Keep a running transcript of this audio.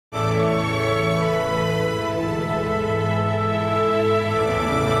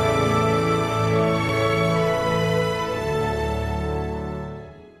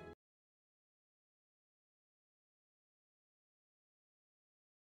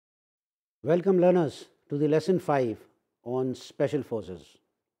Welcome learners to the lesson 5 on special forces.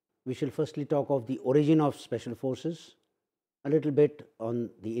 We shall firstly talk of the origin of special forces, a little bit on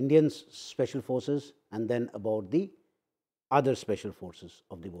the Indian special forces, and then about the other special forces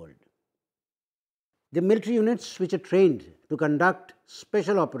of the world. The military units which are trained to conduct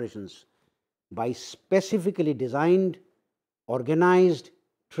special operations by specifically designed, organized,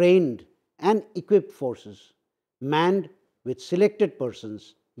 trained and equipped forces manned with selected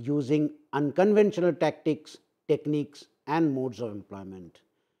persons using unconventional tactics, techniques and modes of employment.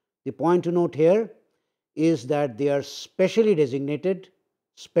 The point to note here is that they are specially designated,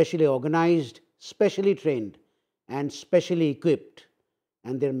 specially organized, specially trained and specially equipped,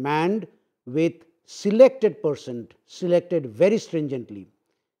 and they are manned with selected person, selected very stringently,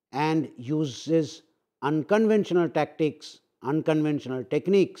 and uses unconventional tactics, unconventional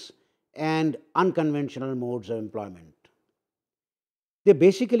techniques and unconventional modes of employment. They are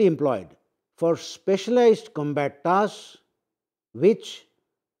basically employed for specialized combat tasks which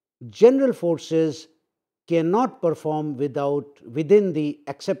general forces cannot perform within the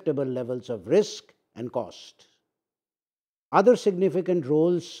acceptable levels of risk and cost. Other significant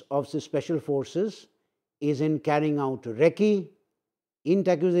roles of the special forces is in carrying out recce, int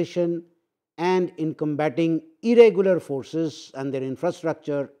acquisition and in combating irregular forces and their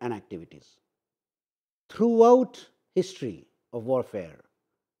infrastructure and activities. Throughout history of warfare,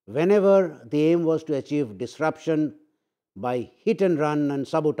 whenever the aim was to achieve disruption by hit and run and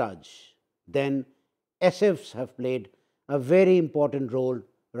sabotage, then SFs have played a very important role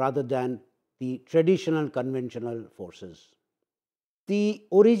rather than the traditional conventional forces. The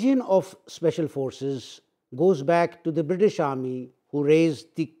origin of special forces goes back to the British Army, who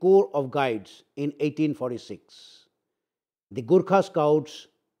raised the Corps of Guides in 1846. The Gurkha Scouts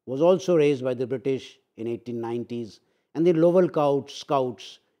was also raised by the British in 1890s, and the Lowell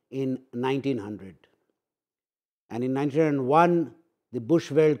Scouts in 1900. And in 1901, the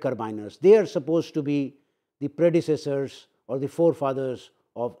Bushveld Carbineers. They are supposed to be the predecessors or the forefathers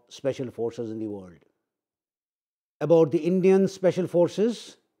of special forces in the world. About the Indian special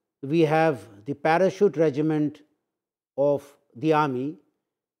forces, we have the Parachute Regiment of the Army,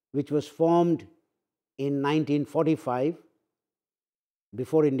 which was formed in 1945,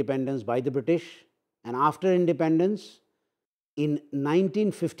 before independence by the British, and after independence in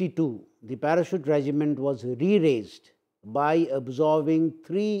 1952, the Parachute Regiment was re-raised by absorbing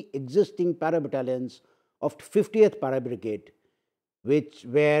 3 existing para-battalions of 50th Para Brigade, which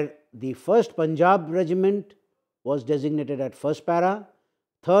where the 1st Punjab Regiment was designated as 1st Para,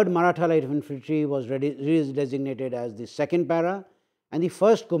 3rd Maratha Light Infantry was redesignated as the 2nd Para, and the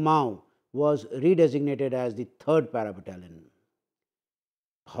 1st Kumaon was redesignated as the 3rd Para Battalion.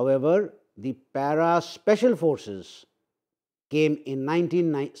 However, the Para Special Forces came in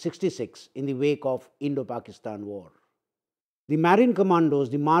 1966 in the wake of Indo-Pakistan War. The Marine Commandos,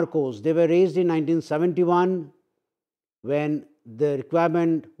 the Marcos, they were raised in 1971 when the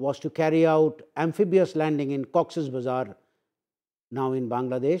requirement was to carry out amphibious landing in Cox's Bazar, now in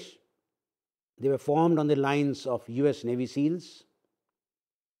Bangladesh. They were formed on the lines of US Navy SEALs.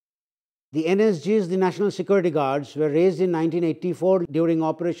 The NSGs, the National Security Guards, were raised in 1984 during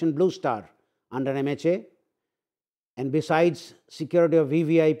Operation Blue Star under MHA. And besides security of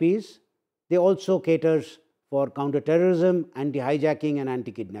VVIPs, they also caters for counter-terrorism, anti-hijacking and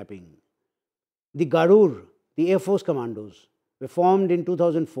anti-kidnapping. The Garur, the Air Force Commandos, were formed in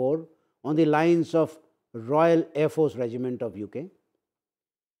 2004 on the lines of Royal Air Force Regiment of UK.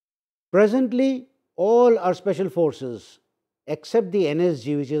 Presently, all our special forces, except the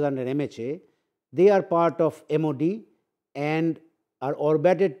NSG, which is under MHA, they are part of MOD and are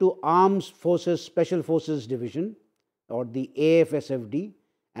orbited to Armed Forces Special Forces Division, or the AFSFD,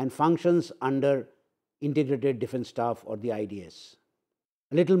 and functions under Integrated Defence Staff, or the IDS.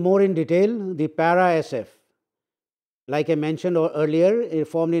 A little more in detail, the Para-SF, like I mentioned earlier, it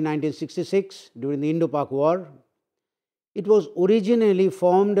formed in 1966 during the Indo-Pak War. It was originally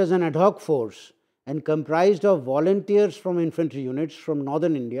formed as an ad hoc force and comprised of volunteers from infantry units from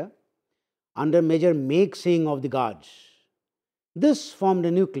northern India under Major Meg Singh of the Guards. This formed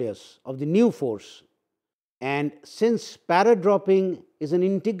a nucleus of the new force, and since para-dropping is an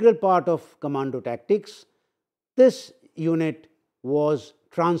integral part of commando tactics, this unit was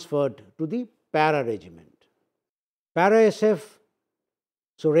transferred to the Para Regiment. Para-SF,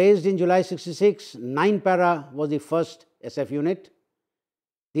 so raised in July 66, 9 Para was the first SF unit.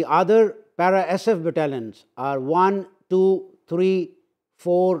 The other Para-SF battalions are 1, 2, 3,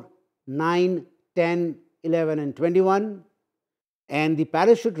 4, 9, 10, 11 and 21, and the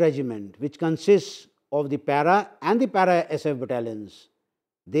Parachute Regiment, which consists of the Para and the Para-SF battalions,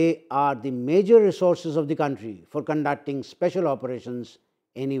 They are the major resources of the country for conducting special operations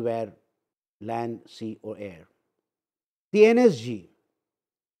anywhere, land, sea or air. The NSG,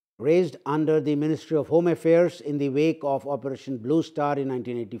 raised under the Ministry of Home Affairs in the wake of Operation Blue Star in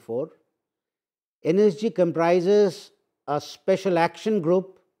 1984. NSG comprises a Special Action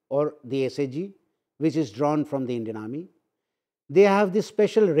Group, or the SAG, which is drawn from the Indian Army. They have the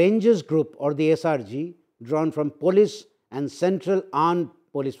Special Rangers Group, or the SRG, drawn from Police and Central Armed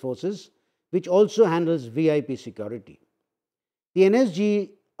Police Forces, which also handles VIP security. The NSG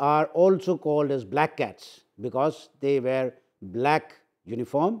are also called as Black Cats because they wear black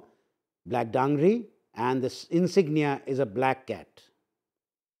uniform, black dungaree, and the insignia is a black cat.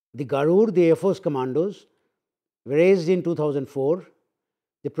 The Garud, the Air Force Commandos, were raised in 2004.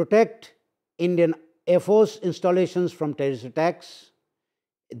 They protect Indian Air Force installations from terrorist attacks.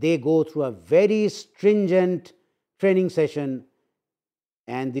 They go through a very stringent training session,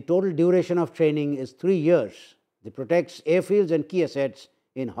 and the total duration of training is 3 years. They protect airfields and key assets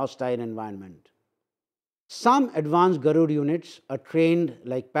in hostile environment. Some advanced Garud units are trained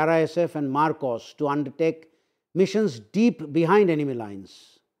like Para-SF and Marcos to undertake missions deep behind enemy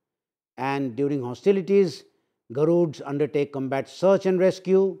lines. And during hostilities, Garuds undertake combat search and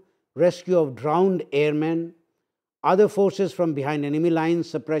rescue, rescue of drowned airmen, other forces from behind enemy lines,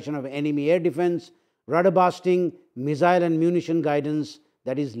 suppression of enemy air defense, rudder busting, missile and munition guidance,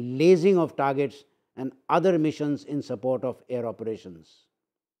 that is lasing of targets, and other missions in support of air operations.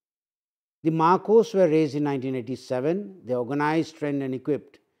 The Marcos were raised in 1987. They are organized, trained and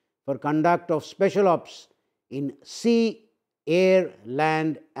equipped for conduct of special ops in sea, air,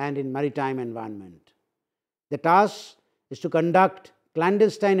 land and in maritime environment. The task is to conduct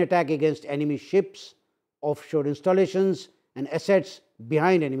clandestine attack against enemy ships, offshore installations and assets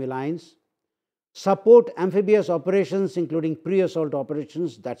behind enemy lines, support amphibious operations including pre-assault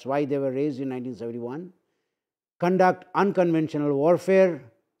operations, that's why they were raised in 1971, conduct unconventional warfare,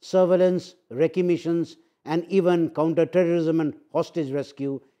 surveillance, recce missions and even counter-terrorism and hostage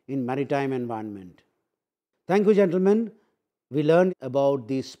rescue in maritime environment. Thank you, gentlemen. We learned about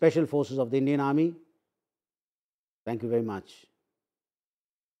the special forces of the Indian Army. Thank you very much.